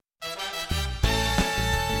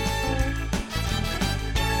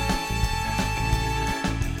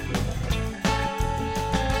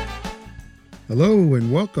Hello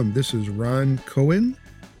and welcome. This is Ron Cohen.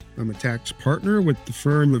 I'm a tax partner with the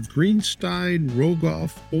firm of Greenstein,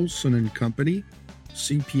 Rogoff, Olson and Company,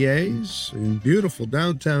 CPAs in beautiful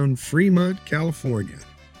downtown Fremont, California.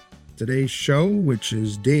 Today's show, which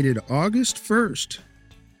is dated August 1st,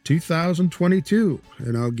 2022,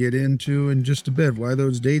 and I'll get into in just a bit why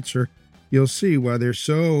those dates are, you'll see why they're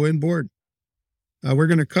so important. We're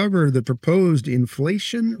going to cover the proposed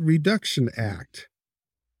Inflation Reduction Act.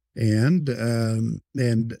 And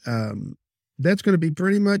that's going to be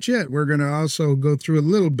pretty much it. We're going to also go through a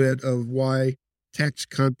little bit of why tax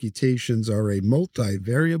computations are a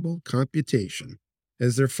multivariable computation,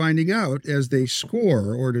 as they're finding out as they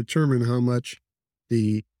score or determine how much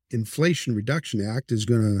the Inflation Reduction Act is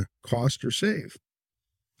going to cost or save.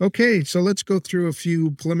 Okay, so let's go through a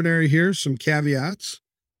few preliminary here, some caveats.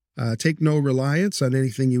 Take no reliance on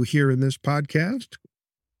anything you hear in this podcast.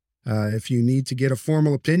 If you need to get a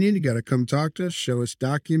formal opinion, you got to come talk to us, show us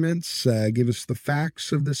documents, give us the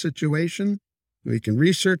facts of the situation. We can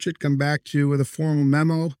research it, come back to you with a formal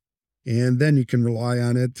memo, and then you can rely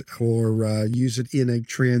on it or use it in a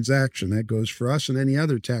transaction. That goes for us and any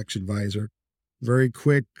other tax advisor. Very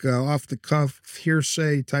quick, off-the-cuff,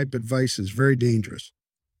 hearsay type advice is very dangerous.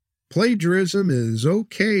 Plagiarism is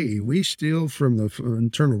okay. We steal from the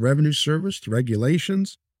Internal Revenue Service, the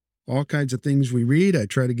regulations, all kinds of things we read. I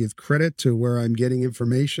try to give credit to where I'm getting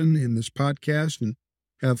information in this podcast and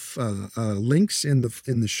have links in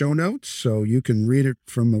the show notes so you can read it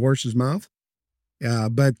from the horse's mouth.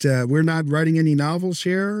 But we're not writing any novels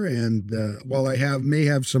here, and while I may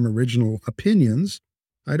have some original opinions,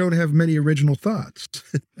 I don't have many original thoughts.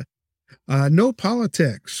 No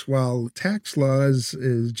politics. While tax laws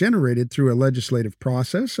is generated through a legislative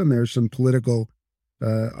process, and there's some political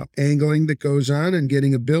angling that goes on and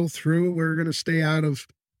getting a bill through, we're going to stay out of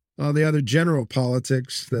all the other general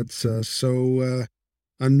politics that's so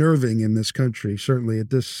unnerving in this country, certainly at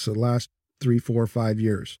this last 3, 4, 5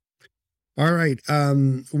 years. All right.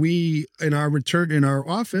 We, in our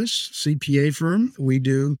office, CPA firm, we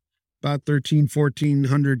do about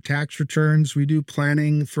 1,400 tax returns. We do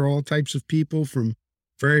planning for all types of people, from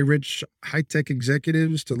very rich high-tech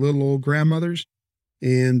executives to little old grandmothers.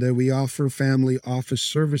 And we offer family office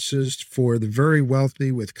services for the very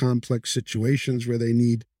wealthy with complex situations where they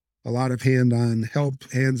need a lot of hands-on help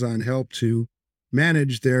to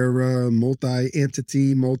manage their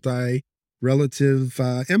multi-entity, multi-relative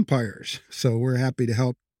empires. So we're happy to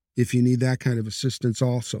help if you need that kind of assistance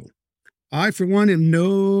also. I, for one, am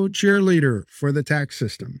no cheerleader for the tax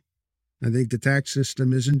system. I think the tax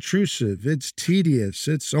system is intrusive. It's tedious.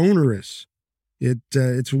 It's onerous.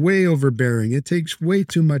 It's way overbearing. It takes way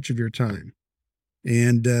too much of your time.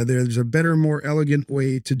 And there's a better, more elegant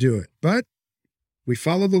way to do it. But we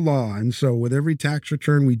follow the law. And so with every tax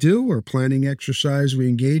return we do or planning exercise we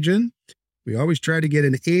engage in, we always try to get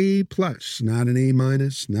an A+, not an A-,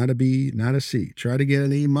 not a B, not a C. Try to get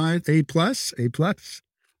an A+,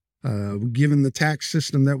 given the tax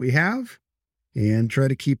system that we have, and try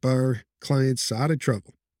to keep our clients out of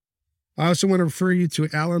trouble. I also want to refer you to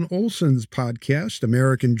Alan Olson's podcast,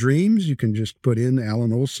 American Dreams. You can just put in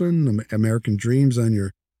Alan Olson, American Dreams on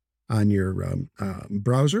your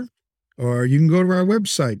browser, or you can go to our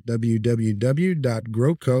website,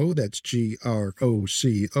 www.growco, that's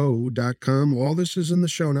GROCO.com. All this is in the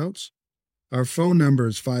show notes. Our phone number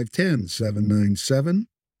is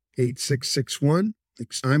 510-797-8661.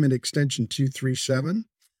 I'm at extension 237.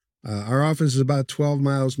 Our office is about 12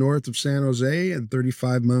 miles north of San Jose and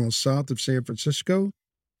 35 miles south of San Francisco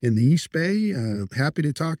in the East Bay. Happy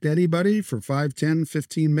to talk to anybody for 5, 10,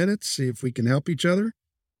 15 minutes, see if we can help each other.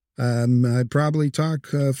 I'd probably talk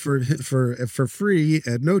for free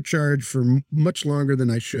at no charge for much longer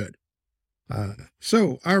than I should.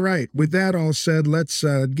 So, all right, with that all said, let's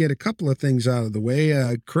get a couple of things out of the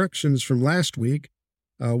way. Corrections from last week.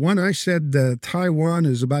 One, I said Taiwan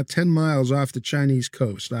is about 10 miles off the Chinese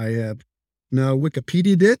coast. I have now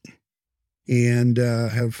Wikipedia'd it and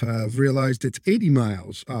have realized it's 80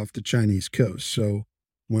 miles off the Chinese coast. So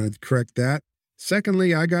wanted to correct that.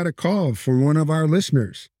 Secondly, I got a call from one of our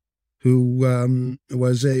listeners who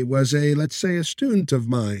was a let's say a student of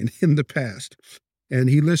mine in the past. And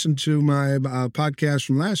he listened to my podcast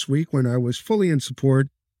from last week when I was fully in support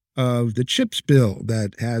of the CHIPS bill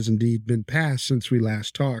that has indeed been passed since we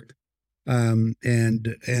last talked, and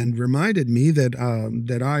reminded me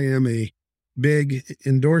that I am a big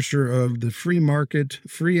endorser of the free market,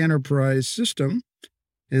 free enterprise system,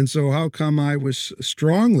 and so how come I was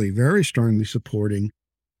very strongly supporting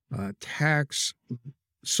tax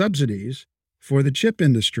subsidies for the chip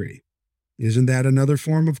industry? Isn't that another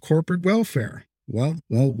form of corporate welfare? Well.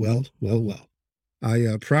 I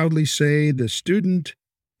proudly say the student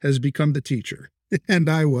has become the teacher, and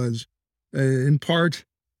I was in part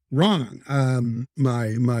wrong.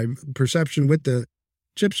 My perception with the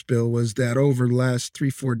CHIPS bill was that over the last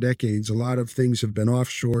 3-4 decades, a lot of things have been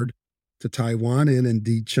offshored to Taiwan and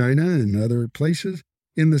indeed China and other places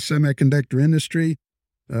in the semiconductor industry.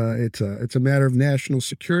 It's a matter of national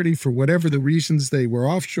security. For whatever the reasons they were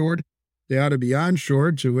offshored, they ought to be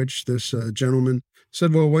onshored, to which this gentleman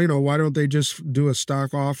said, well, why don't they just do a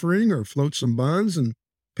stock offering or float some bonds and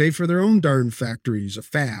pay for their own darn factories,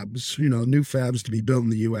 fabs, new fabs to be built in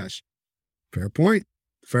the U.S. Fair point.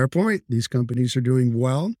 Fair point. These companies are doing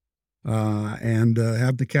well and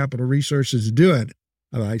have the capital resources to do it.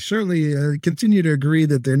 I certainly continue to agree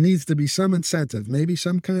that there needs to be some incentive, maybe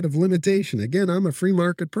some kind of limitation. Again, I'm a free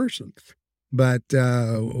market person. But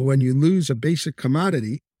when you lose a basic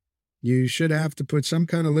commodity, you should have to put some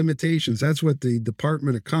kind of limitations. That's what the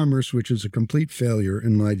Department of Commerce, which is a complete failure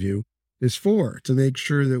in my view, is for, to make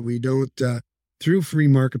sure that we don't, through free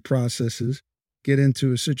market processes, get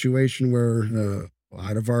into a situation where a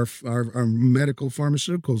lot of our medical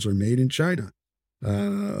pharmaceuticals are made in China.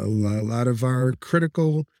 A lot of our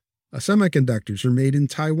critical semiconductors are made in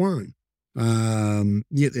Taiwan.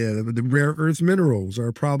 The rare earth minerals are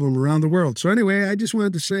a problem around the world. So anyway, I just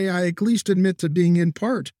wanted to say I at least admit to being in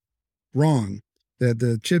part wrong, that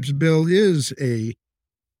the CHIPS bill is a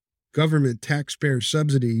government taxpayer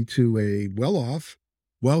subsidy to a well-off,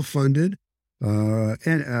 well-funded,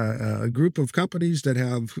 and a group of companies that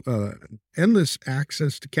have endless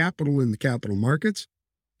access to capital in the capital markets.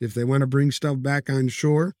 If they want to bring stuff back on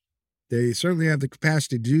shore, they certainly have the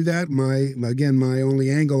capacity to do that. My only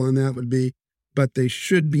angle on that would be, but they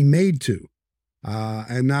should be made to,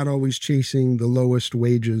 and not always chasing the lowest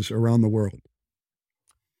wages around the world.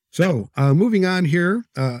 So moving on here,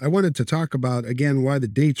 I wanted to talk about, again, why the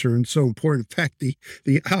dates are so important. In fact,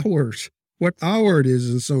 the hours, what hour it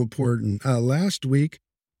is so important. Last week,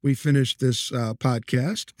 we finished this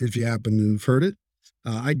podcast, if you happen to have heard it.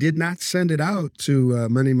 I did not send it out to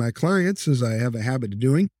many of my clients, as I have a habit of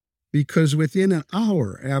doing, because within an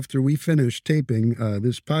hour after we finished taping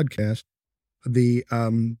this podcast, the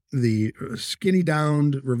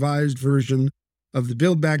skinny-downed, revised version of the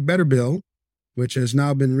Build Back Better bill, which has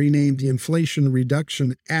now been renamed the Inflation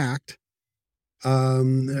Reduction Act,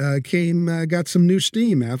 got some new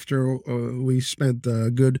steam after we spent a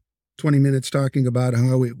good 20 minutes talking about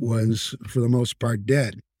how it was, for the most part,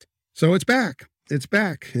 dead. So it's back. It's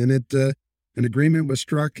back. And an agreement was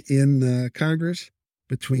struck in Congress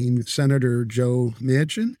between Senator Joe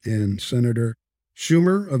Manchin and Senator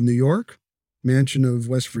Schumer of New York, Manchin of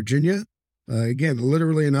West Virginia. Again,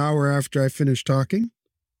 literally an hour after I finished talking.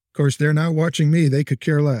 Of course, they're not watching me. They could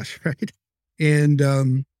care less, right? And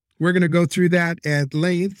we're going to go through that at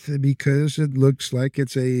length because it looks like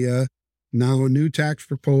it's now a new tax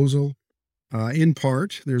proposal in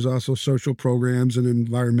part. There's also social programs and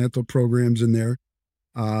environmental programs in there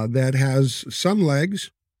that has some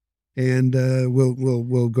legs, and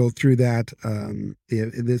we'll go through that.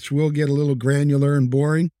 This will get a little granular and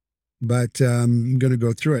boring, but I'm going to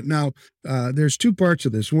go through it. Now, there's two parts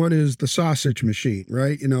of this. One is the sausage machine,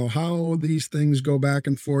 right? How these things go back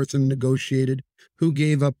and forth and negotiated, who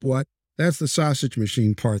gave up what. That's the sausage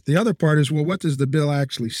machine part. The other part is, well, what does the bill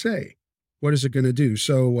actually say? What is it going to do?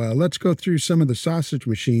 So let's go through some of the sausage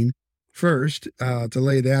machine first to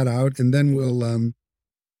lay that out, and then we'll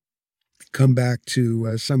come back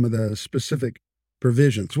to some of the specific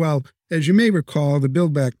provisions. Well, as you may recall, the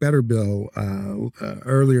Build Back Better bill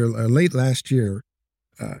late last year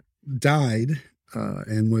died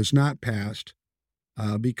and was not passed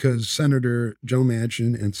because Senator Joe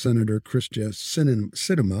Manchin and Senator Kyrsten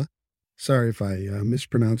Sinema, sorry if I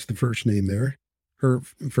mispronounced the first name there, her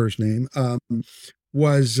first name,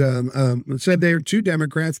 said they're two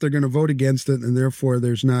Democrats, they're going to vote against it, and therefore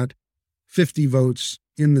there's not 50 votes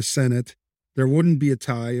in the Senate. There wouldn't be a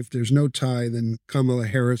tie. If there's no tie, then Kamala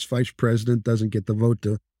Harris, vice president, doesn't get the vote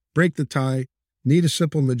to break the tie. Need a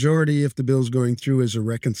simple majority if the bill's going through as a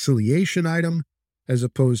reconciliation item, as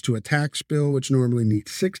opposed to a tax bill, which normally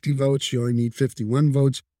needs 60 votes. You only need 51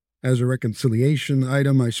 votes as a reconciliation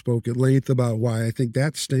item. I spoke at length about why I think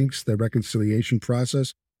that stinks, the reconciliation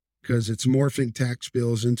process, because it's morphing tax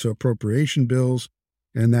bills into appropriation bills,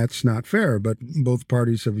 and that's not fair. But both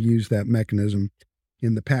parties have used that mechanism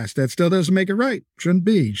in the past. That still doesn't make it right. Shouldn't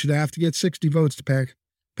be. You should have to get 60 votes to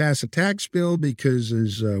pass a tax bill because,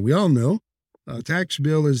 as we all know, a tax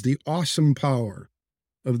bill is the awesome power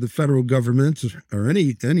of the federal government, or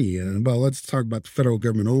well, let's talk about the federal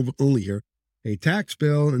government only here. A tax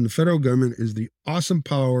bill in the federal government is the awesome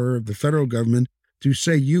power of the federal government to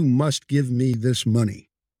say you must give me this money.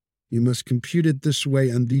 You must compute it this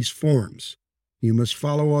way on these forms. You must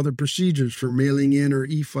follow all the procedures for mailing in or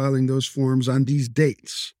e-filing those forms on these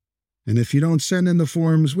dates. And if you don't send in the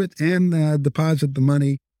forms and deposit the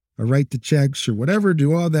money or write the checks or whatever,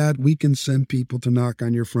 do all that, we can send people to knock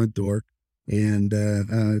on your front door and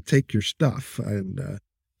take your stuff and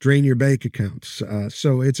drain your bank accounts.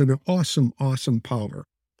 So it's an awesome, awesome power.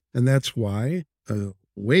 And that's why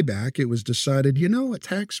way back it was decided, a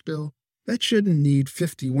tax bill, that shouldn't need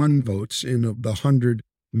 51 votes in the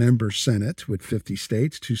 100-member Senate with 50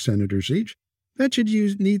 states, 2 senators each. That should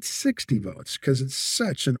need 60 votes because it's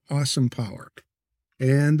such an awesome power.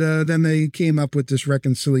 And then they came up with this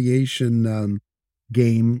reconciliation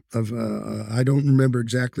game of, I don't remember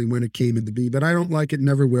exactly when it came into being, but I don't like it,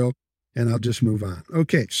 never will, and I'll just move on.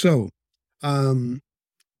 Okay, so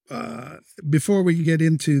before we get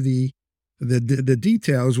into the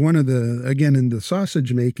details, one of again, in the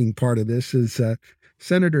sausage making part of this is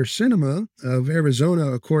Senator Sinema of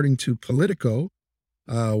Arizona, according to Politico,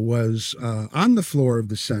 was on the floor of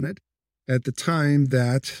the Senate at the time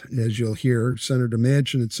that, as you'll hear, Senator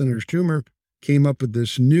Manchin and Senator Schumer came up with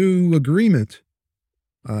this new agreement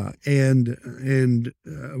and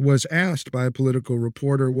was asked by a political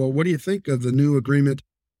reporter, well, what do you think of the new agreement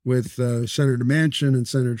with Senator Manchin and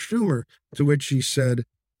Senator Schumer? To which he said,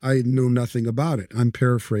 I know nothing about it. I'm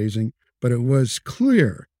paraphrasing, but it was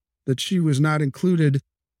clear that she was not included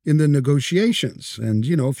in the negotiations. And,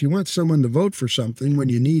 if you want someone to vote for something when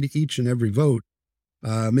you need each and every vote,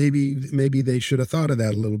 maybe they should have thought of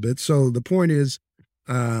that a little bit. So the point is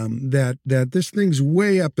that this thing's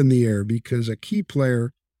way up in the air because a key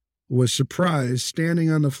player was surprised standing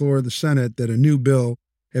on the floor of the Senate that a new bill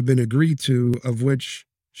had been agreed to, of which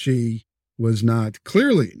she was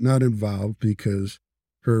clearly not involved because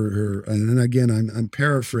her and again, I'm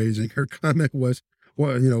paraphrasing, her comment was,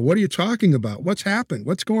 well, what are you talking about? What's happened?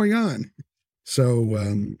 What's going on? So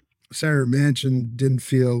Senator Manchin didn't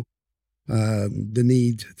feel the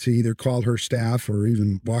need to either call her staff or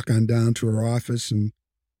even walk on down to her office and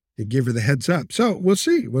give her the heads up. So we'll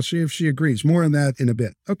see. We'll see if she agrees. More on that in a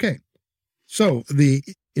bit. Okay. So the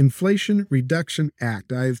Inflation Reduction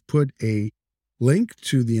Act, I've put a link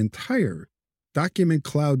to the entire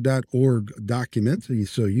documentcloud.org document,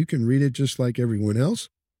 so you can read it just like everyone else.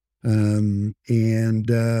 Although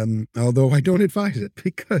I don't advise it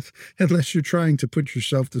because unless you're trying to put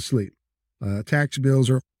yourself to sleep, tax bills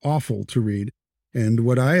are awful to read. And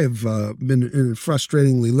what I have been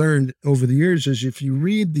frustratingly learned over the years is if you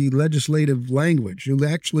read the legislative language, you'll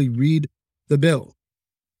actually read the bill,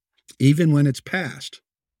 even when it's passed.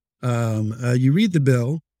 You read the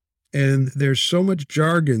bill, and there's so much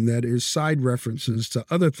jargon that is side references to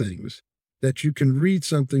other things that you can read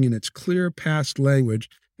something in its clear past language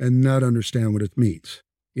and not understand what it means.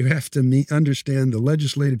 You have to understand the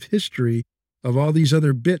legislative history of all these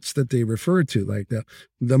other bits that they refer to. Like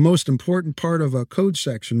the most important part of a code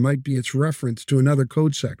section might be its reference to another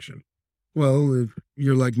code section. Well, if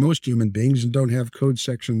you're like most human beings and don't have code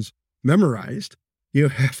sections memorized, you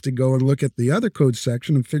have to go and look at the other code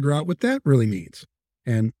section and figure out what that really means.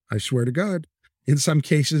 And I swear to God, in some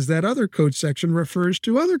cases, that other code section refers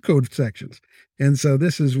to other code sections. And so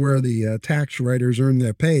this is where the tax writers earn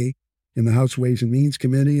their pay in the House Ways and Means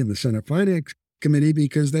Committee and the Senate Finance Committee,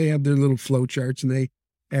 because they have their little flow charts and they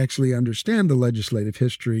actually understand the legislative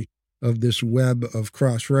history of this web of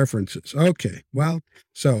cross references. Okay, well,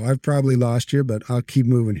 so I've probably lost you, but I'll keep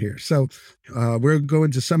moving here. So we're going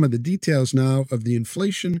to some of the details now of the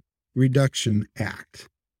Inflation Reduction Act.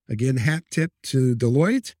 Again, hat tip to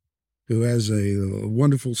Deloitte, who has a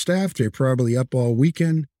wonderful staff. They're probably up all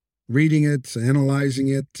weekend reading it, analyzing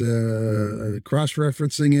it,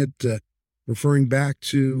 cross-referencing it, referring back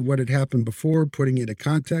to what had happened before, putting it in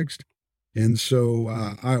context. And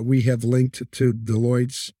so we have linked to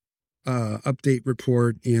Deloitte's update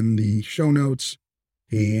report in the show notes,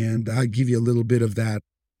 and I'll give you a little bit of that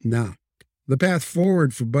now. The path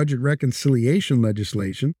forward for budget reconciliation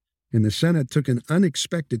legislation in the Senate took an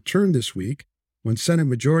unexpected turn this week when Senate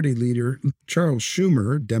Majority Leader Charles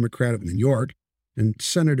Schumer, Democrat of New York, and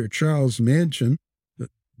Senator Charles Manchin,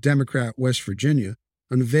 Democrat, West Virginia,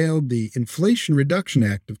 unveiled the Inflation Reduction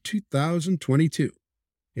Act of 2022,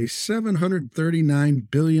 a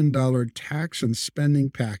 $739 billion tax and spending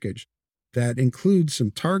package that includes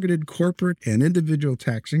some targeted corporate and individual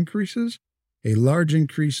tax increases, a large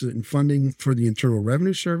increase in funding for the Internal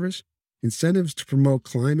Revenue Service, incentives to promote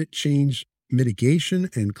climate change mitigation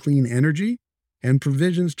and clean energy, and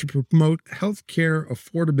provisions to promote health care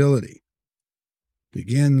affordability.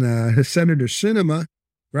 Again, Senator Sinema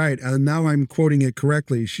Right. And now I'm quoting it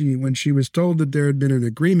correctly. When she was told that there had been an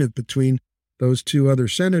agreement between those two other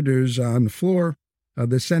senators on the floor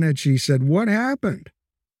of the Senate, she said, "What happened?"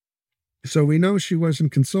 So we know she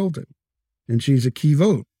wasn't consulted, and she's a key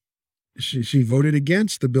vote. She voted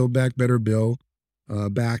against the Build Back Better bill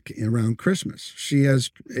back around Christmas. She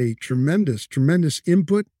has a tremendous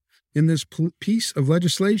input in this piece of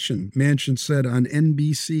legislation, Manchin said on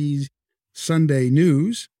NBC's Sunday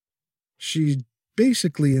News. She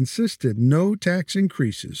basically insisted no tax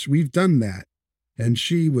increases. We've done that. And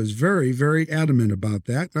she was very, very adamant about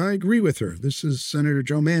that. And I agree with her. This is Senator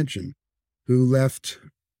Joe Manchin, who left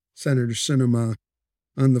Senator Sinema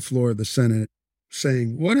on the floor of the Senate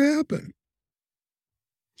saying, "What happened?"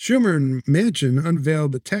 Schumer and Manchin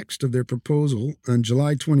unveiled the text of their proposal on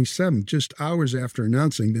July 27th, just hours after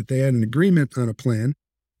announcing that they had an agreement on a plan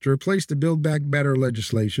to replace the Build Back Better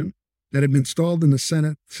legislation that had been stalled in the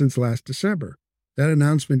Senate since last December. That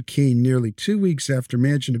announcement came nearly 2 weeks after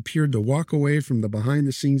Manchin appeared to walk away from the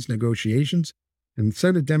behind-the-scenes negotiations, and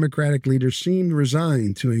Senate Democratic leaders seemed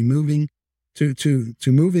resigned to moving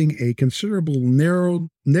a considerable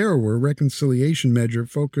narrower reconciliation measure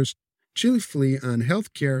focused chiefly on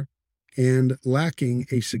health care and lacking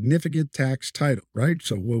a significant tax title, right?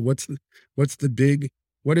 So what is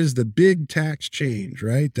the big tax change,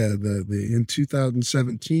 right? In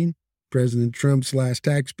 2017, President Trump's last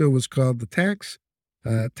tax bill was called the Tax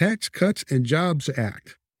Cuts and Jobs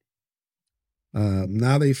Act.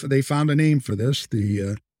 Now they found a name for this,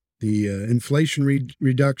 the Inflation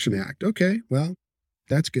Reduction Act. Okay, well,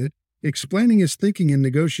 that's good. Explaining his thinking in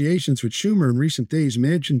negotiations with Schumer in recent days,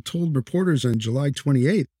 Manchin told reporters on July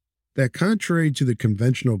 28th that contrary to the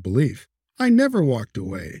conventional belief, "I never walked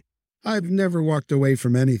away. I've never walked away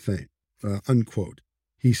from anything," unquote.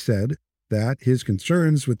 He said that his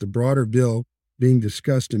concerns with the broader bill being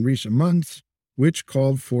discussed in recent months, which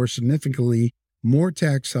called for significantly more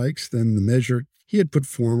tax hikes than the measure he had put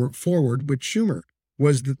forward with Schumer,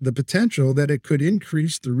 was the potential that it could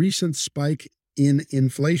increase the recent spike in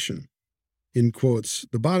inflation. In quotes,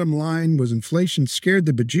 "The bottom line was inflation scared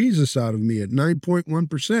the bejesus out of me at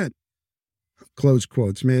 9.1%. Close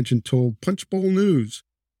quotes, Manchin told Punchbowl News,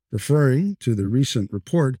 referring to the recent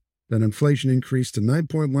report that inflation increased to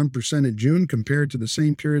 9.1% in June compared to the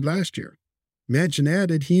same period last year. Manchin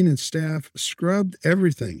added he and his staff scrubbed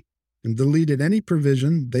everything and deleted any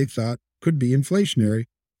provision they thought could be inflationary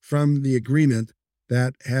from the agreement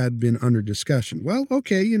that had been under discussion. Well,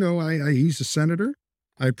 okay, he's a senator.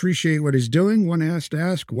 I appreciate what he's doing. One has to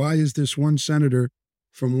ask, why is this one senator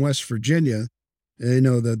from West Virginia,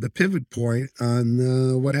 the pivot point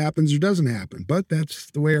on what happens or doesn't happen? But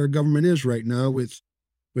that's the way our government is right now with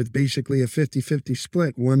basically a 50-50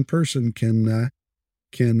 split. One person can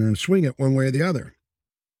swing it one way or the other.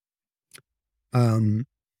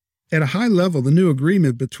 At a high level, the new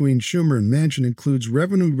agreement between Schumer and Manchin includes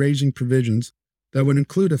revenue-raising provisions that would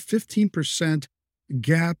include a 15%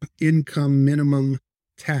 gap income minimum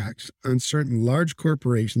tax on certain large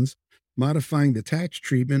corporations, modifying the tax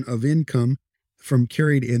treatment of income from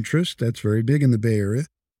carried interest, that's very big in the Bay Area,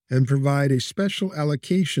 and provide a special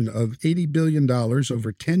allocation of $80 billion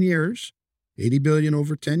over 10 years, $80 billion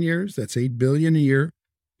over 10 years, that's $8 billion a year,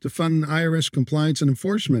 to fund IRS compliance and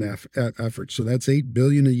enforcement efforts. So that's $8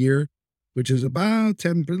 billion a year, which is about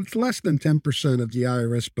less than 10% of the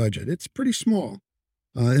IRS budget. It's pretty small.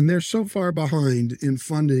 And they're so far behind in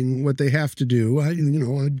funding what they have to do.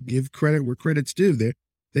 I'd give credit where credit's due.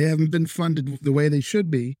 They haven't been funded the way they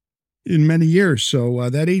should be in many years. So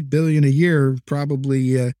that $8 billion a year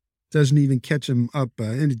probably doesn't even catch them up.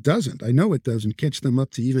 And it doesn't. I know it doesn't catch them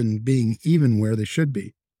up to even being even where they should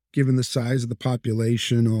be, given the size of the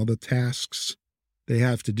population, all the tasks they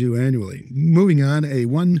have to do annually. Moving on, a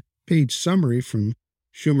one-page summary from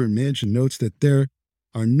Schumer and Manchin notes that there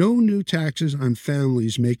are no new taxes on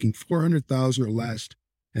families making $400,000 or less,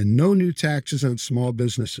 and no new taxes on small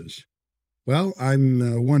businesses. Well,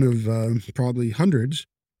 I'm one of probably hundreds,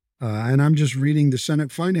 and I'm just reading the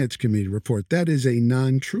Senate Finance Committee report. That is a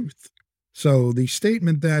non-truth. So the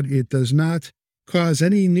statement that it does not cause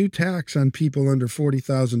any new tax on people under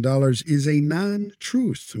 $40,000 is a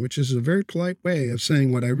non-truth, which is a very polite way of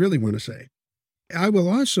saying what I really want to say. I will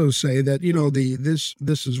also say that,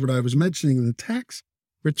 this is what I was mentioning, the tax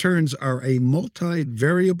returns are a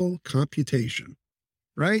multi-variable computation,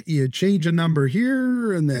 right? You change a number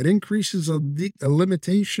here, and that increases a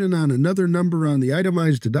limitation on another number on the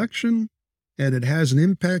itemized deduction, and it has an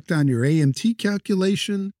impact on your AMT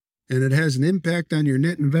calculation, and it has an impact on your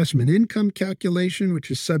net investment income calculation,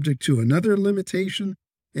 which is subject to another limitation.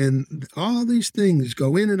 And all these things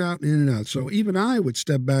go in and out and in and out. So even I would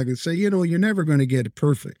step back and say, you're never going to get it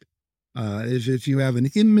perfect. If you have an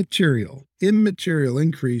immaterial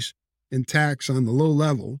increase in tax on the low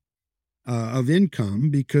level of income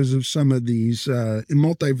because of some of these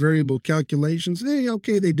multivariable calculations, they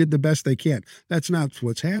did the best they can. That's not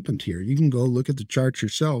what's happened here. You can go look at the chart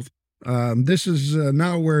yourself. This is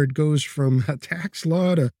now where it goes from a tax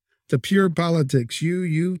law to pure politics.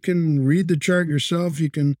 You can read the chart yourself. You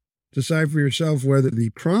can decide for yourself whether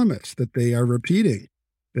the promise that they are repeating,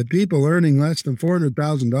 that people earning less than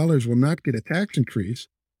 $400,000 will not get a tax increase,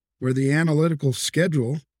 where the analytical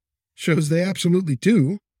schedule shows they absolutely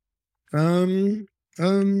do,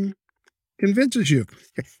 convinces you.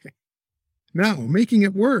 Now, making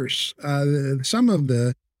it worse, some of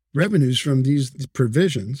the revenues from these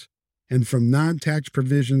provisions and from non-tax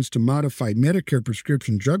provisions to modify Medicare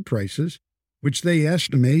prescription drug prices, which they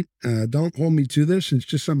estimate, don't hold me to this, it's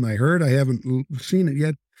just something I heard, I haven't seen it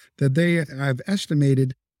yet, that they have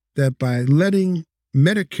estimated that by letting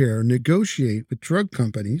Medicare negotiate with drug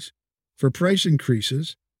companies for price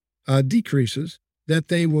decreases, that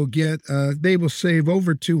they will save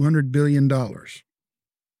over $200 billion.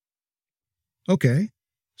 Okay,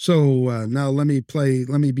 so now let me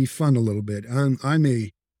be fun a little bit. I'm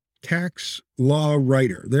a tax law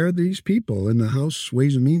writer. There are these people in the House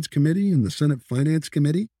Ways and Means Committee and the Senate Finance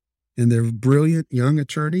Committee, and they're brilliant young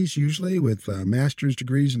attorneys, usually with master's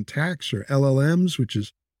degrees in tax or LLMs, which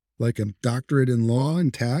is like a doctorate in law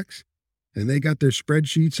and tax. And they got their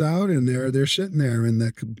spreadsheets out, and they're sitting there, and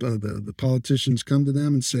the politicians come to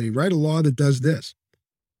them and say, write a law that does this.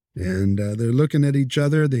 And they're looking at each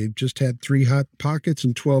other. They've just had 3 Hot Pockets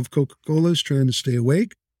and 12 Coca-Colas trying to stay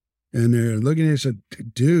awake. And they're looking at it and said,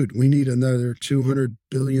 dude, we need another $200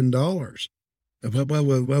 billion. Well, it'll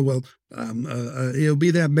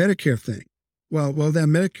be that Medicare thing. Well, that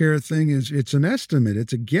Medicare thing it's an estimate.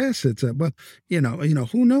 It's a guess. Who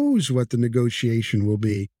knows what the negotiation will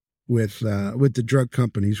be with the drug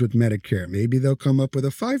companies with Medicare. Maybe they'll come up with a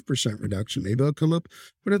 5% reduction. Maybe they'll come up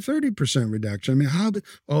with a 30% reduction. I mean,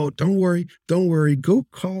 don't worry. Go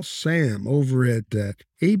call Sam over at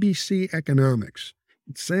ABC Economics.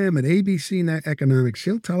 Sam at ABC Economics.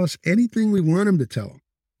 He'll tell us anything we want him to tell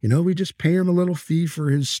him. We just pay him a little fee for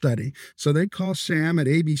his study. So they call Sam at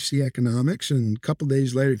ABC Economics, and a couple of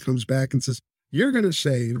days later he comes back and says, you're going to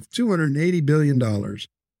save $280 billion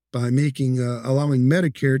by allowing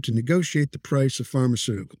Medicare to negotiate the price of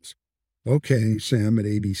pharmaceuticals. Okay, Sam at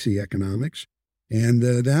ABC Economics. And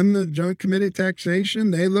then the Joint Committee of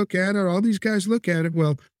Taxation, they look at it, all these guys look at it.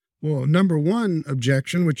 Well, number one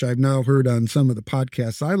objection, which I've now heard on some of the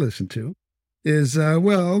podcasts I listen to, is,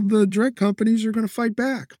 the drug companies are going to fight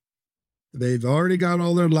back. They've already got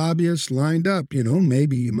all their lobbyists lined up.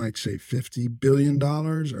 Maybe you might say $50 billion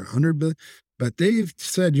or $100 billion. But they've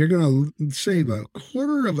said you're going to save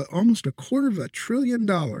almost a quarter of $1 trillion,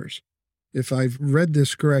 if I've read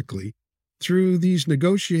this correctly, through these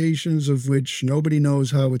negotiations of which nobody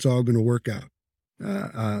knows how it's all going to work out.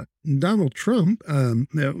 Donald Trump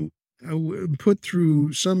put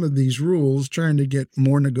through some of these rules trying to get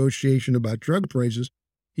more negotiation about drug prices.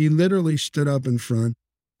 He literally stood up in front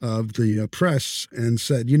of the press and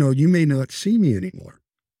said, you may not see me anymore,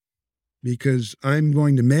 because I'm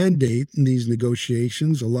going to mandate in these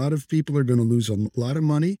negotiations. A lot of people are going to lose a lot of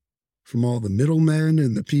money from all the middlemen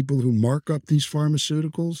and the people who mark up these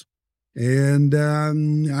pharmaceuticals. And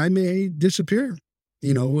I may disappear,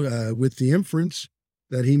 with the inference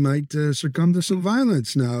that he might succumb to some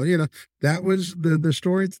violence. Now, that was the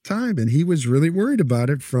story at the time. And he was really worried about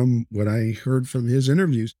it from what I heard from his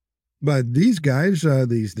interviews. But these guys,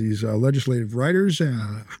 these legislative writers,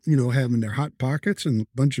 having their Hot Pockets and a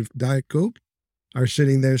bunch of Diet Coke, are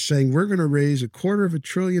sitting there saying, we're going to raise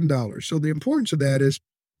 $250 billion. So the importance of that is,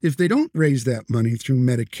 if they don't raise that money through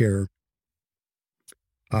Medicare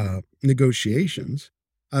negotiations,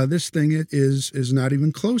 this thing is not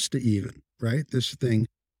even close to even, right? This thing,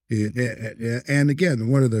 and again,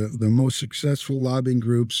 one of the most successful lobbying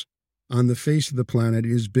groups on the face of the planet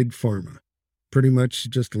is Big Pharma. Pretty much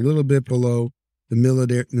just a little bit below the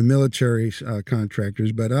military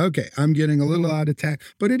contractors. But okay, I'm getting a little out of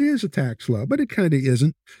tax, but it is a tax law, but it kind of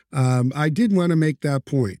isn't. I did want to make that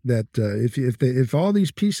point that if all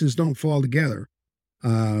these pieces don't fall together,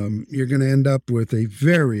 you're going to end up with a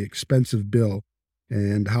very expensive bill.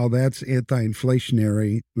 And how that's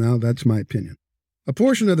anti-inflationary, well, that's my opinion. A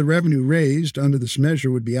portion of the revenue raised under this measure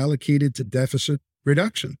would be allocated to deficit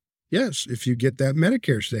reduction. Yes, if you get that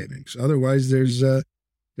Medicare savings. Otherwise, there's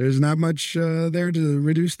not much there to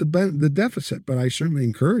reduce the deficit, but I certainly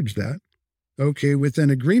encourage that. Okay, with an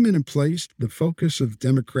agreement in place, the focus of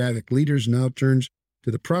Democratic leaders now turns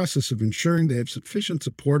to the process of ensuring they have sufficient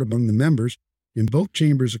support among the members in both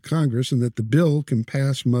chambers of Congress and that the bill can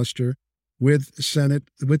pass muster with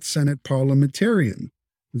Senate parliamentarian.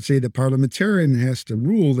 And say the parliamentarian has to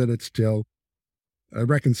rule that it's still a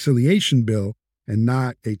reconciliation bill and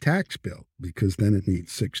not a tax bill, because then it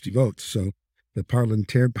needs 60 votes. So the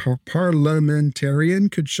parliamentarian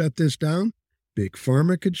could shut this down. Big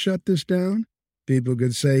Pharma could shut this down. People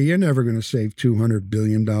could say, you're never going to save $200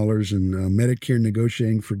 billion in Medicare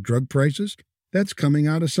negotiating for drug prices. That's coming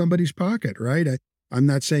out of somebody's pocket, right? I'm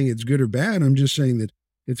not saying it's good or bad. I'm just saying that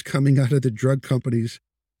it's coming out of the drug company's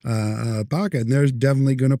pocket, and they're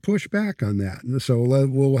definitely going to push back on that. So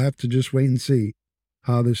we'll have to just wait and see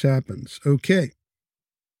how this happens. Okay.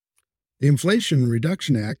 The Inflation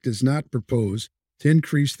Reduction Act does not propose to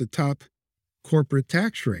increase the top corporate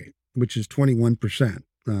tax rate, which is 21%,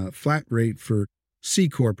 flat rate for C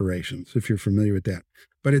corporations, if you're familiar with that.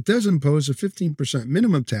 But it does impose a 15%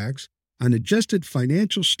 minimum tax on adjusted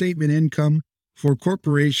financial statement income for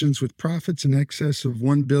corporations with profits in excess of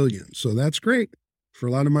 $1 billion. So that's great for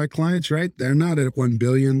a lot of my clients, right? They're not at $1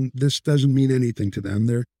 billion. This doesn't mean anything to them.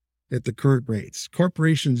 They're at the current rates.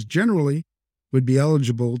 Corporations generally would be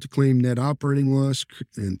eligible to claim net operating loss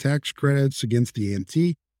and tax credits against the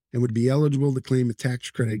AMT, and would be eligible to claim a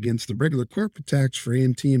tax credit against the regular corporate tax for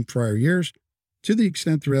AMT in prior years, to the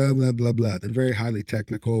extent blah, blah, blah, blah. They're very highly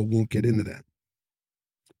technical, won't get into that.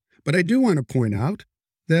 But I do want to point out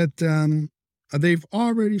that they've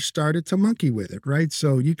already started to monkey with it, right?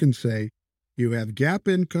 So you can say you have GAAP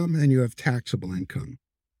income and you have taxable income.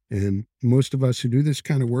 And most of us who do this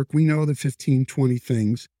kind of work, we know the 15, 20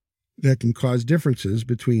 things that can cause differences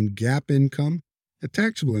between GAAP income and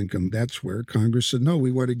taxable income. That's where Congress said, no,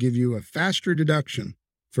 we want to give you a faster deduction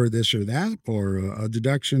for this or that, or a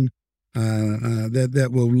deduction that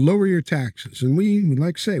will lower your taxes. And we,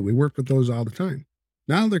 like I say, we work with those all the time.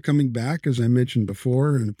 Now they're coming back, as I mentioned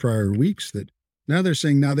before in the prior weeks, that now they're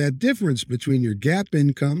saying now that difference between your GAAP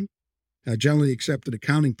income, generally accepted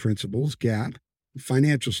accounting principles, GAAP,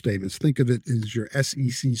 financial statements. Think of it as your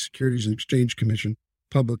SEC, Securities and Exchange Commission,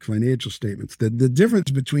 public financial statements. The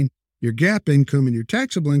difference between your GAAP income and your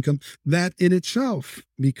taxable income, that in itself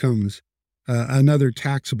becomes another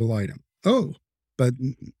taxable item. Oh, but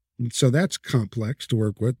so that's complex to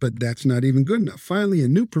work with, but that's not even good enough. Finally, a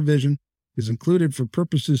new provision is included for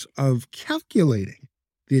purposes of calculating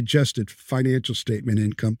the adjusted financial statement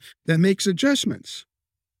income that makes adjustments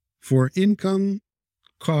for income,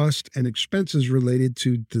 cost, and expenses related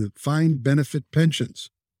to defined benefit pensions.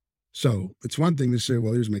 So it's one thing to say,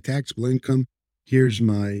 well, here's my taxable income, here's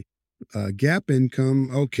my GAAP income.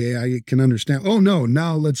 Okay, I can understand. Oh, no,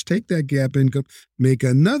 now let's take that GAAP income, make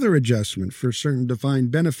another adjustment for certain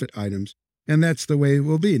defined benefit items, and that's the way it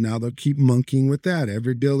will be. Now they'll keep monkeying with that.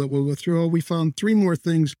 Every bill that we'll go through, oh, we found 3 more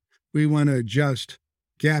things we want to adjust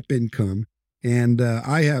GAAP income. And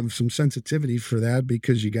I have some sensitivity for that,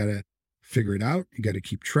 because you got to figure it out. You got to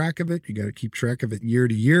keep track of it. You got to keep track of it year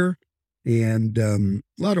to year. And a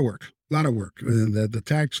lot of work. The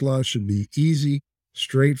tax law should be easy,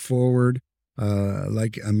 straightforward.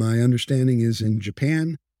 Like my understanding is in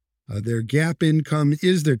Japan, their GAAP income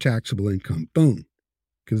is their taxable income. Boom.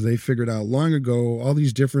 Because they figured out long ago all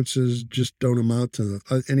these differences just don't amount to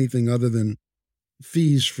anything other than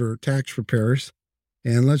fees for tax preparers.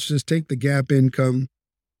 And let's just take the GAAP income,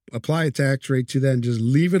 apply a tax rate to that, and just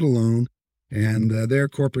leave it alone. And their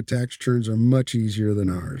corporate tax returns are much easier than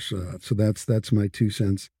ours. So that's my 2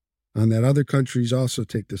 cents on that. Other countries also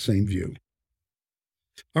take the same view.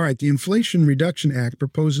 All right, the Inflation Reduction Act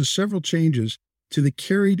proposes several changes to the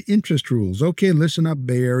carried interest rules. Okay, listen up,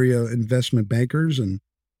 Bay Area investment bankers and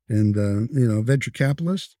venture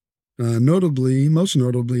capitalists. Most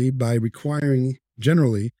notably by requiring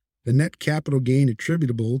generally the net capital gain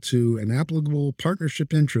attributable to an applicable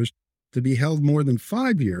partnership interest to be held more than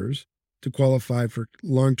 5 years to qualify for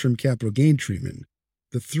long-term capital gain treatment.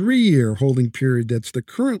 The 3-year holding period that's the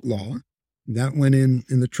current law, that went in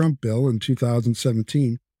the Trump bill in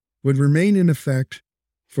 2017, would remain in effect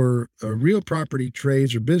for real property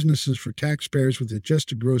trades or businesses for taxpayers with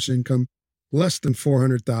adjusted gross income less than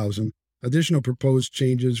 $400,000. Additional proposed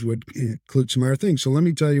changes would include some other things. So let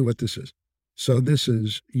me tell you what this is. So this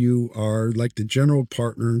is, you are like the general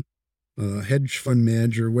partner, hedge fund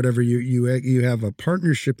manager, whatever, you have a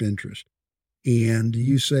partnership interest, and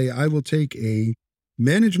you say, I will take a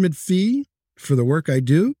management fee for the work I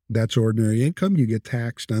do. That's ordinary income. You get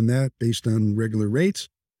taxed on that based on regular rates,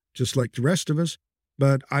 just like the rest of us.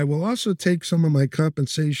 But I will also take some of my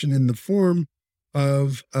compensation in the form my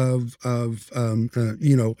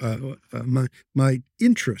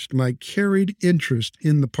interest, my carried interest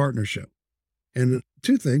in the partnership. And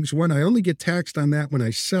two things. One, I only get taxed on that when I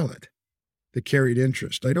sell it, the carried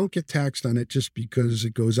interest. I don't get taxed on it just because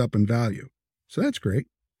it goes up in value. So that's great.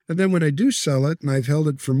 And then when I do sell it and I've held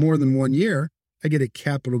it for more than 1 year, I get a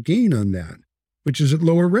capital gain on that, which is at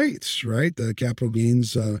lower rates, right? The capital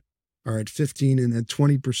gains are at 15 and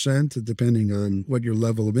 20%, depending on what your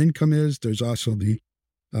level of income is. There's also the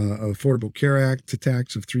Affordable Care Act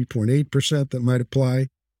tax of 3.8% that might apply,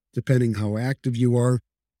 depending how active you are.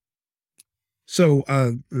 So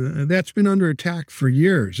that's been under attack for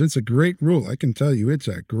years. It's a great rule. I can tell you it's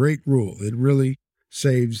a great rule. It really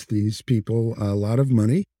saves these people a lot of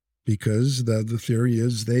money because the theory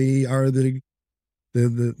is they are the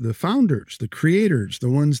founders, the creators, the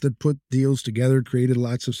ones that put deals together, created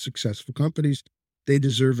lots of successful companies. They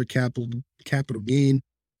deserve a capital gain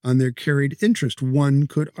on their carried interest. One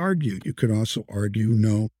could argue. You could also argue,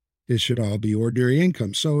 no, it should all be ordinary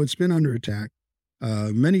income. So it's been under attack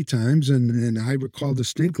many times, and I recall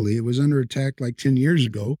distinctly it was under attack like 10 years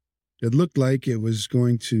ago. It looked like it was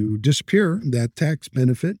going to disappear. That tax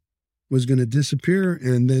benefit was going to disappear,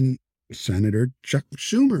 and then Senator Chuck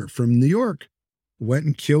Schumer from New York went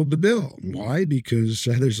and killed the bill. Why? Because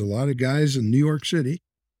there's a lot of guys in New York City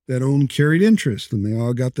that own carried interest, and they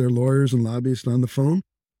all got their lawyers and lobbyists on the phone,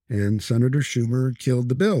 and Senator Schumer killed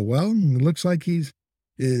the bill. Well, it looks like he's,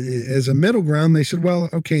 as a middle ground, they said, well,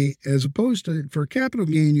 okay, as opposed to for capital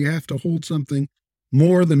gain, you have to hold something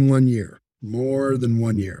more than 1 year, more than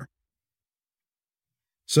 1 year.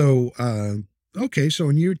 So, okay, so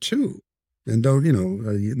in year two, and don't,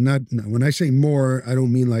 not when I say more, I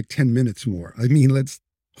don't mean like 10 minutes more. I mean, let's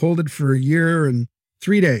hold it for a year and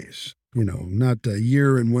 3 days, not a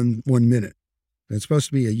year and one minute. It's supposed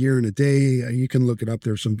to be a year and a day. You can look it up.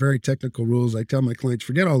 There's some very technical rules. I tell my clients,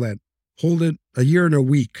 forget all that. Hold it a year and a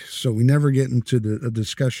week. So we never get into a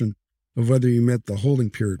discussion of whether you met the holding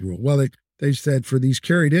period rule. Well, they said for these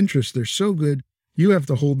carried interests, they're so good, you have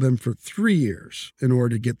to hold them for 3 years in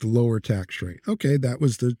order to get the lower tax rate. Okay, that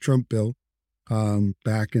was the Trump bill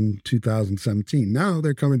back in 2017. Now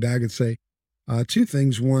they're coming back and say two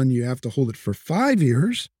things. One, you have to hold it for 5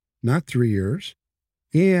 years, not 3 years.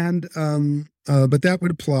 And but that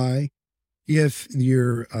would apply if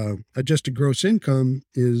your adjusted gross income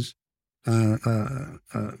is more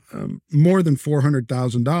than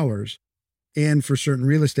 $400,000, and for certain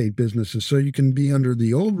real estate businesses. So you can be under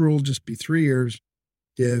the old rule, just be 3 years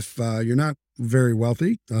if you're not very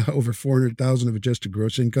wealthy, over 400,000 of adjusted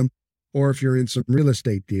gross income, or if you're in some real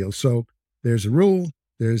estate deals. So there's a rule.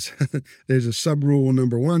 There's there's a sub rule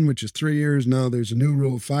number one, which is 3 years. Now there's a new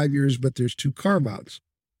rule of 5 years, but there's two carve-outs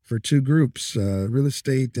for two groups, real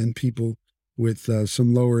estate and people with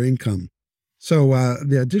some lower income. So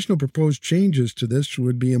the additional proposed changes to this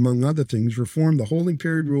would be, among other things, reform the holding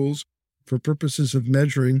period rules for purposes of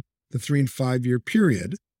measuring the 3 and 5 year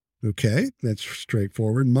period. Okay, that's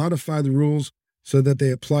straightforward. Modify the rules so that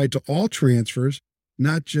they apply to all transfers,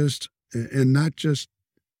 not just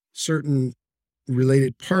certain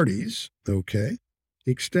related parties. Okay,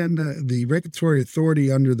 extend the regulatory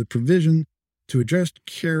authority under the provision to address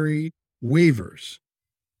carry waivers.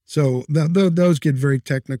 So those get very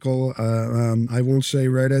technical. I won't say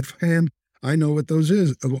right at hand. I know what those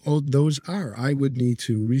are. I would need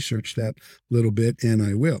to research that a little bit, and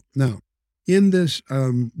I will. Now, in this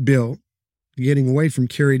bill, getting away from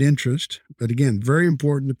carried interest, but again, very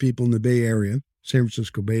important to people in the Bay Area, San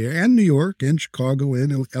Francisco Bay Area, and New York, and Chicago,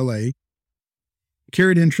 and L.A.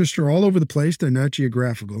 Carried interest are all over the place. They're not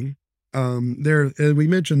geographical. As we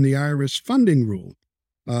mentioned, the IRS funding rule.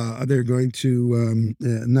 They're going to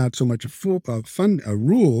not so much a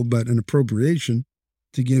rule, but an appropriation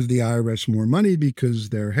to give the IRS more money because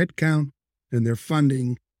their headcount and their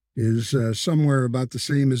funding is somewhere about the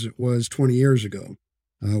same as it was 20 years ago,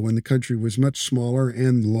 when the country was much smaller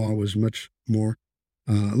and the law was much more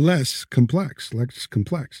less complex.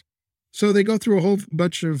 So they go through a whole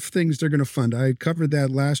bunch of things they're going to fund. I covered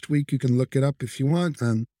that last week. You can look it up if you want.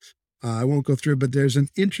 I won't go through it, but there's an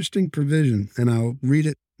interesting provision, and I'll read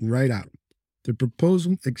it right out. The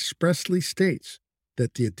proposal expressly states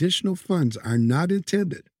that the additional funds are not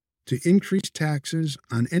intended to increase taxes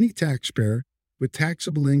on any taxpayer with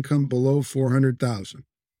taxable income below $400,000.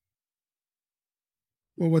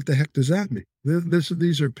 Well, what the heck does that mean?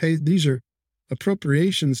 These are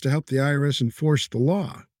appropriations to help the IRS enforce the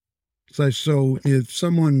law. So if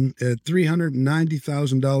someone at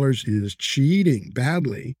 $390,000 is cheating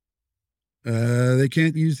badly, they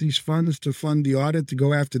can't use these funds to fund the audit to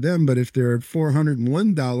go after them. But if they're at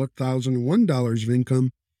 $401,001 of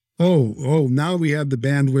income, Now we have the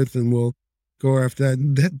bandwidth and we'll go after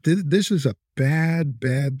that. This is a bad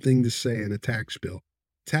thing to say in a tax bill.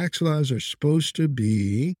 Tax laws are supposed to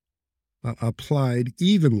be applied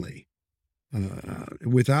evenly,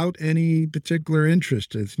 without any particular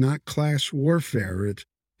interest. It's not class warfare.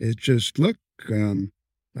 It's just, look,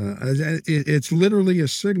 it's literally a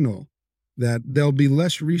signal that there'll be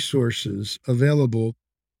less resources available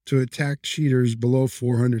to attack cheaters below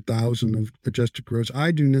 400,000 of adjusted gross.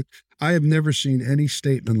 I have never seen any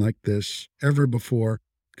statement like this ever before,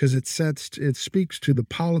 because it speaks to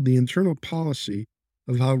the internal policy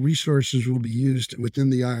of how resources will be used within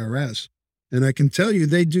the IRS. And I can tell you,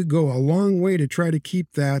 they do go a long way to try to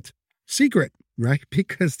keep that secret, right?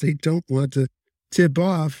 Because they don't want to tip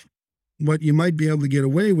off what you might be able to get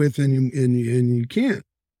away with, and you can't.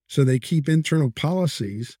 So they keep internal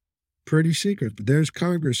policies pretty secret. But there's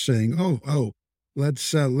Congress saying,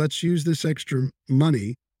 let's use this extra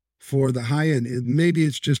money for the high end. Maybe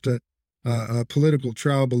it's just a political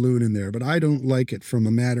trial balloon in there, but I don't like it from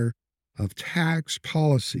a matter of tax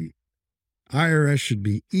policy. IRS should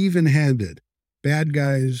be even-handed. Bad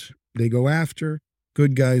guys, they go after.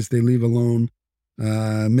 Good guys, they leave alone,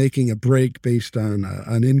 making a break based on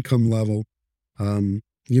an income level.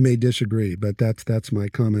 You may disagree, but that's my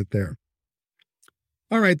comment there.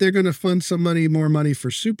 All right, they're going to fund more money for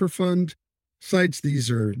Superfund sites.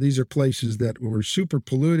 These are places that were super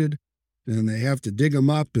polluted, and they have to dig them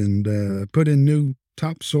up and put in new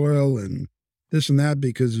topsoil and this and that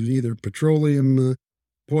because of either petroleum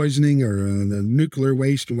poisoning or the nuclear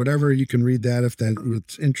waste or whatever. You can read that if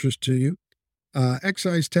that's interest to you.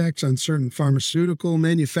 Excise tax on certain pharmaceutical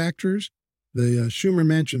manufacturers. The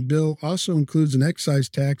Schumer-Manchin bill also includes an excise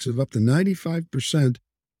tax of up to 95%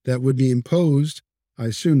 that would be imposed, I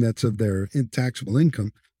assume that's of their taxable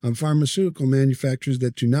income, on pharmaceutical manufacturers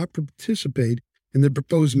that do not participate in the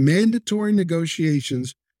proposed mandatory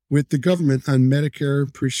negotiations with the government on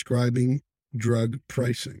Medicare prescribing drug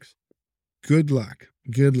pricings. Good luck.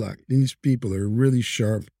 Good luck. These people are really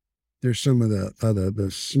sharp. They're some of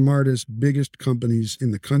the smartest, biggest companies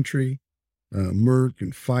in the country, Merck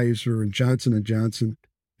and Pfizer and Johnson & Johnson.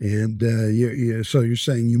 And so you're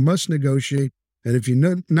saying you must negotiate. And if you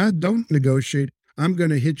don't negotiate, I'm going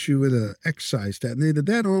to hit you with an excise tax.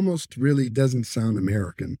 That almost really doesn't sound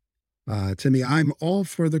American to me. I'm all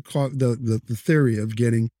for the theory of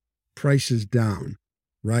getting prices down,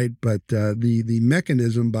 right? But the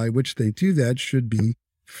mechanism by which they do that should be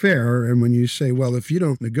fair. And when you say, well, if you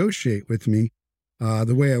don't negotiate with me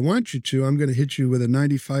the way I want you to, I'm going to hit you with a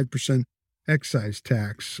 95% excise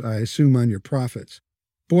tax, I assume, on your profits.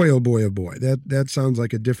 Boy, oh boy, oh boy. That sounds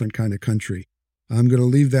like a different kind of country. I'm going to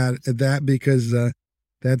leave that at that because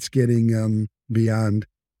that's getting beyond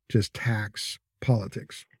just tax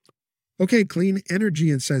politics. Okay, clean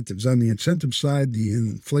energy incentives. On the incentive side, the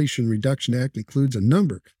Inflation Reduction Act includes a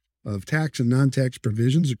number of tax and non-tax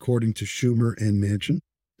provisions, according to Schumer and Manchin,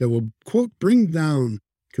 that will, quote, bring down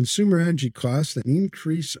consumer energy costs and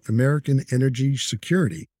increase American energy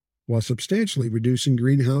security while substantially reducing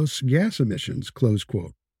greenhouse gas emissions, close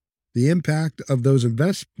quote. The impact of those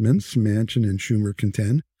investments, Manchin and Schumer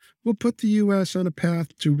contend, will put the U.S. on a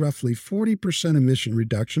path to roughly 40% emission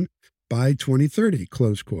reduction by 2030,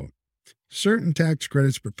 close quote. Certain tax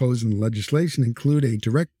credits proposed in the legislation include a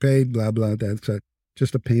direct pay, blah, blah, that's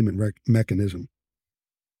just a payment mechanism.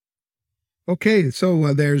 Okay,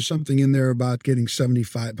 so there's something in there about getting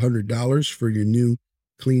 $7,500 for your new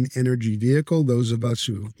clean energy vehicle. Those of us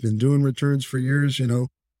who've been doing returns for years,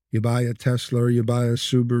 you buy a Tesla or you buy a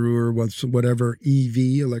Subaru or whatever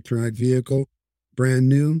EV, electronic vehicle, brand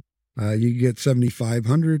new, you get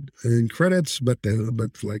 $7,500 in credits, but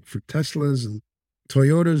like for Teslas and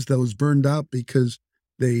Toyotas, those burned out because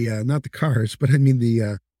they, not the cars, but I mean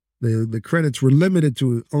the credits were limited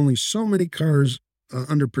to only so many cars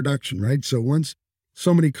under production, right? So once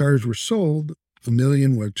so many cars were sold, 1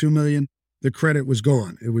 million or 2 million, the credit was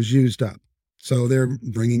gone. It was used up. So they're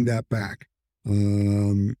bringing that back.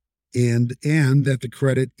 And that the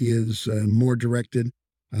credit is more directed.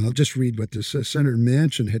 I'll just read what this Senator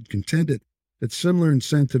Manchin had contended, that similar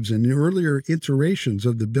incentives in earlier iterations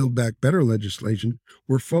of the Build Back Better legislation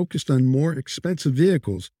were focused on more expensive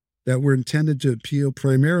vehicles that were intended to appeal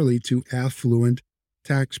primarily to affluent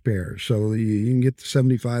taxpayers. So you can get the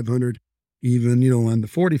 $7,500 even, on the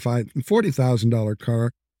 $40,000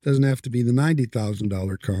 car. Doesn't have to be the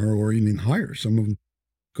 $90,000 car or even higher. Some of them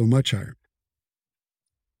go much higher.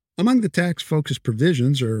 Among the tax-focused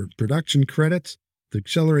provisions are production credits to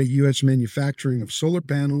accelerate U.S. manufacturing of solar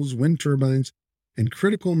panels, wind turbines, and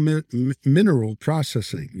critical mineral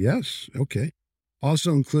processing. Yes, okay.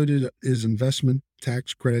 Also included is investment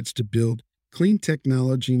tax credits to build clean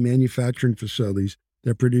technology manufacturing facilities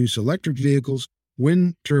that produce electric vehicles,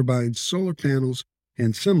 wind turbines, solar panels,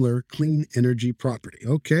 and similar clean energy property.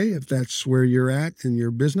 Okay, if that's where you're at in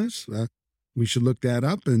your business, we should look that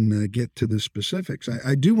up and get to the specifics.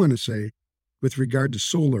 I do want to say, with regard to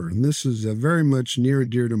solar, and this is very much near and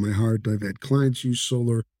dear to my heart. I've had clients use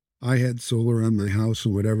solar. I had solar on my house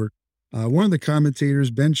and whatever. One of the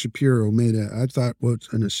commentators, Ben Shapiro, made I thought, was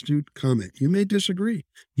an astute comment. You may disagree.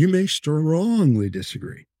 You may strongly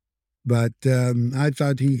disagree. But I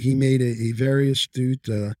thought he made a very astute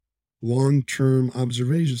long-term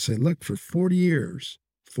observation. Say, look, for 40 years,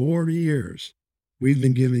 we've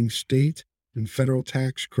been giving state and federal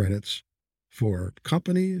tax credits for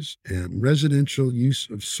companies and residential use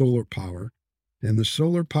of solar power. And the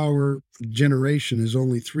solar power generation is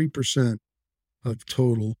only 3% of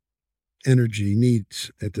total energy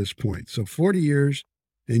needs at this point. So 40 years,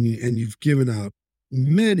 and you've given out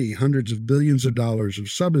many hundreds of billions of dollars of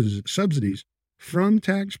subsidies from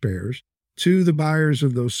taxpayers to the buyers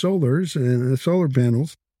of those solars and solar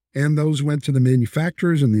panels. And those went to the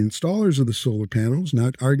manufacturers and the installers of the solar panels,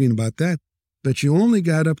 not arguing about that. But you only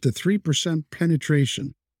got up to 3%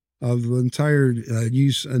 penetration of the entire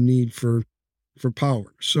use and need for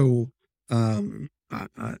power. So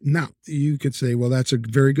now you could say, well, that's a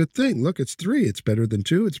very good thing. Look, it's 3. It's better than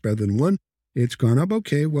 2. It's better than 1. It's gone up.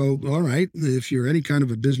 Okay, well, all right. If you're any kind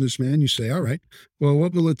of a businessman, you say, all right, well,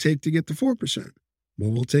 what will it take to get to 4%?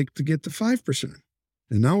 What will it take to get to 5%?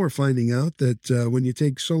 And now we're finding out that when you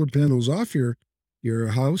take solar panels off your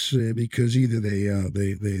house because either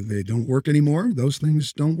they don't work anymore, those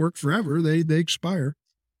things don't work forever, they expire.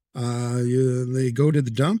 They go to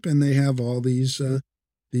the dump and they have all these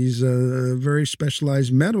very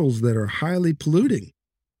specialized metals that are highly polluting.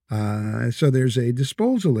 So there's a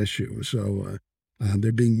disposal issue. So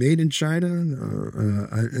they're being made in China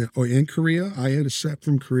or in Korea. I had a set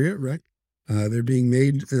from Korea, right? They're being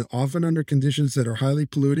made often under conditions that are highly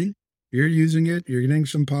polluting. You're using it. You're getting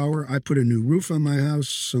some power. I put a new roof on my house.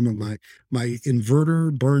 Some of my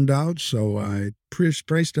inverter burned out, so I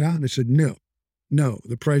priced it out. And I said, no,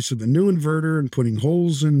 the price of the new inverter and putting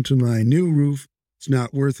holes into my new roof, it's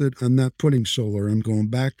not worth it. I'm not putting solar. I'm going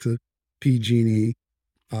back to PG&E.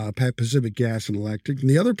 Pacific Gas and Electric. And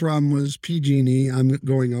the other problem was PG&E. I'm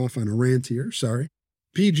going off on a rant here. Sorry.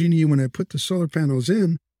 PG&E, when I put the solar panels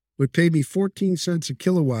in, would pay me 14 cents a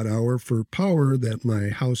kilowatt hour for power that my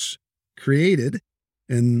house created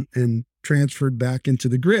and transferred back into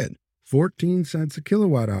the grid. 14 cents a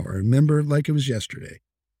kilowatt hour. I remember it like it was yesterday,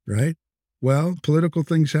 right? Well, political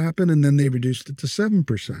things happen, and then they reduced it to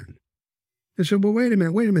 7%. I said, well, wait a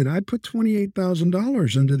minute. I put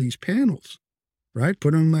 $28,000 into these panels. Right?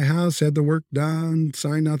 Put them in my house, had the work done,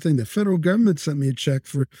 signed nothing. The federal government sent me a check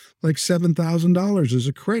for like $7,000 as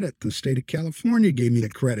a credit. The state of California gave me a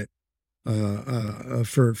credit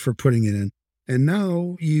for putting it in. And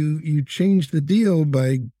now you change the deal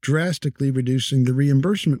by drastically reducing the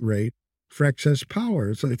reimbursement rate for excess power.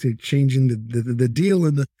 It's like they're changing the deal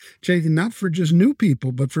and changing not for just new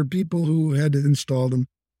people, but for people who had to install them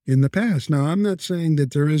in the past. Now, I'm not saying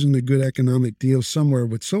that there isn't a good economic deal somewhere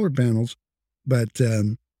with solar panels. But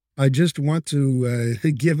I just want to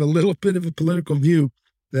give a little bit of a political view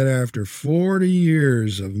that after 40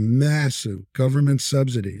 years of massive government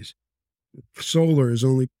subsidies, solar has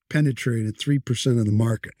only penetrated 3% of the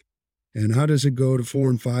market. And how does it go to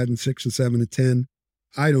 4 and 5 and 6 and 7 and 10?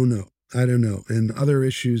 I don't know. And other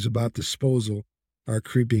issues about disposal are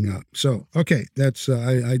creeping up. So, okay, that's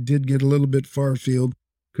I did get a little bit far afield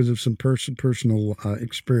because of some personal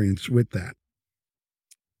experience with that.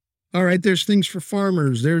 All right, there's things for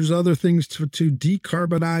farmers. There's other things to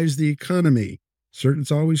decarbonize the economy.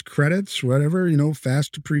 It's always credits, whatever,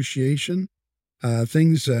 fast depreciation,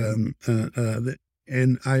 things. And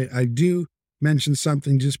I do mention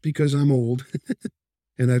something just because I'm old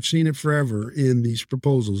and I've seen it forever in these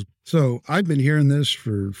proposals. So I've been hearing this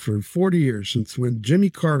for 40 years, since when Jimmy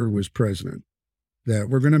Carter was president, that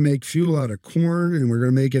we're going to make fuel out of corn and we're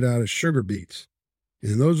going to make it out of sugar beets.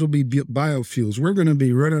 And those will be biofuels. We're going to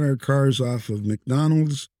be running our cars off of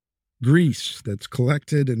McDonald's grease that's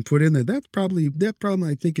collected and put in there. That problem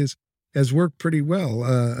I think has worked pretty well,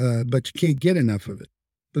 but you can't get enough of it.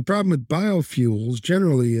 The problem with biofuels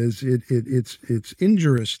generally is it's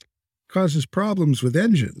injurious, causes problems with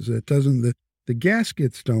engines. It doesn't the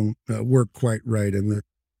gaskets don't work quite right, and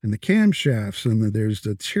the camshafts, and there's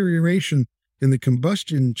deterioration in the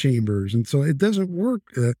combustion chambers, and so it doesn't work.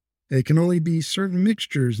 It can only be certain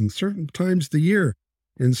mixtures and certain times of the year.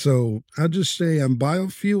 And so I'll just say on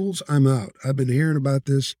biofuels, I'm out. I've been hearing about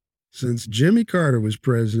this since Jimmy Carter was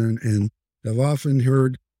president, and I've often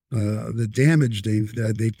heard the damage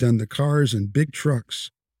they've done to cars and big trucks.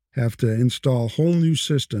 Have to install whole new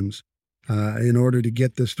systems in order to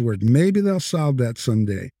get this to work. Maybe they'll solve that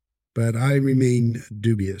someday, but I remain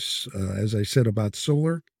dubious, as I said, about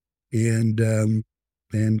solar and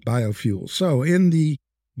biofuels. So in the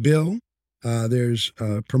bill, there's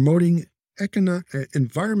promoting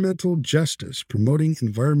environmental justice,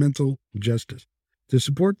 To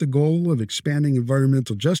support the goal of expanding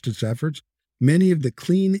environmental justice efforts, many of the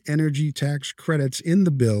clean energy tax credits in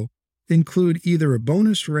the bill include either a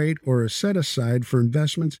bonus rate or a set-aside for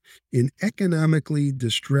investments in economically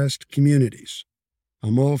distressed communities.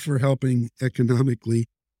 I'm all for helping economically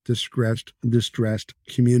distressed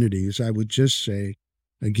communities. I would just say,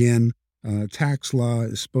 again, tax law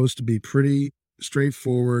is supposed to be pretty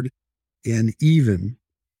straightforward and even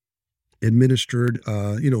administered,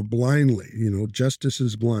 blindly. Justice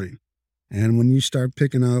is blind. And when you start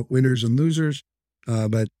picking out winners and losers,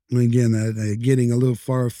 but again, getting a little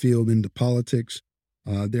far afield into politics,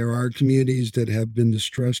 there are communities that have been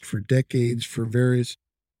distressed for decades for various,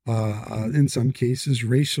 in some cases,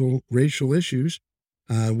 racial issues.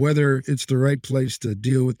 Whether it's the right place to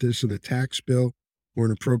deal with this in a tax bill or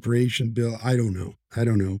an appropriation bill, I don't know.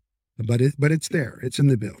 But it's there. It's in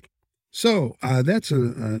the bill. So that's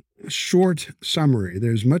a short summary.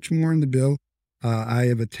 There's much more in the bill. I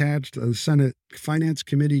have attached a Senate Finance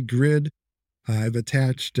Committee grid. I've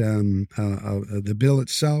attached the bill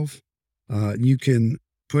itself. You can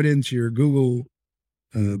put into your Google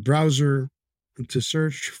browser to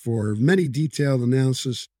search for many detailed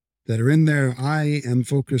analysis that are in there. I am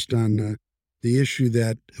focused on the issue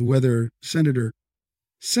that whether Senator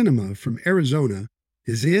Sinema from Arizona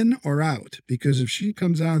is in or out, because if she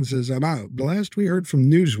comes out and says, I'm out, the last we heard from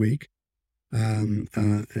Newsweek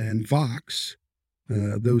and Vox,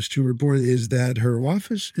 those two reported, is that her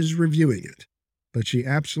office is reviewing it. But she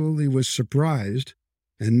absolutely was surprised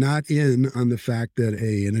and not in on the fact that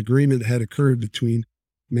an agreement had occurred between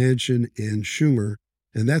Manchin and Schumer,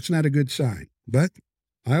 and that's not a good sign. But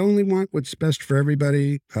I only want what's best for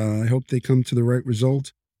everybody. I hope they come to the right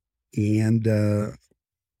result. And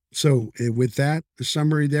so with that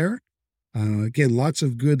summary there, again, lots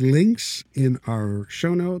of good links in our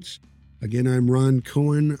show notes. Again, I'm Ron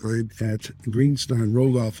Cohen. I'm at Greenstein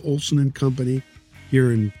Roloff Olson & Company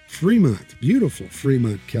here in Fremont, beautiful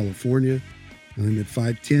Fremont, California. I'm at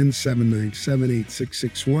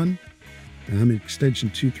 510-797-8661. I'm at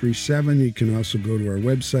extension 237. You can also go to our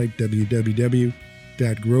website,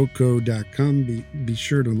 www.growco.com. Be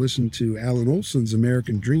sure to listen to Alan Olson's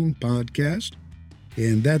American Dream podcast.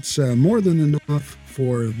 And that's more than enough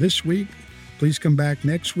for this week. Please come back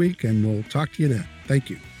next week, and we'll talk to you then. Thank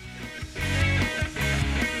you.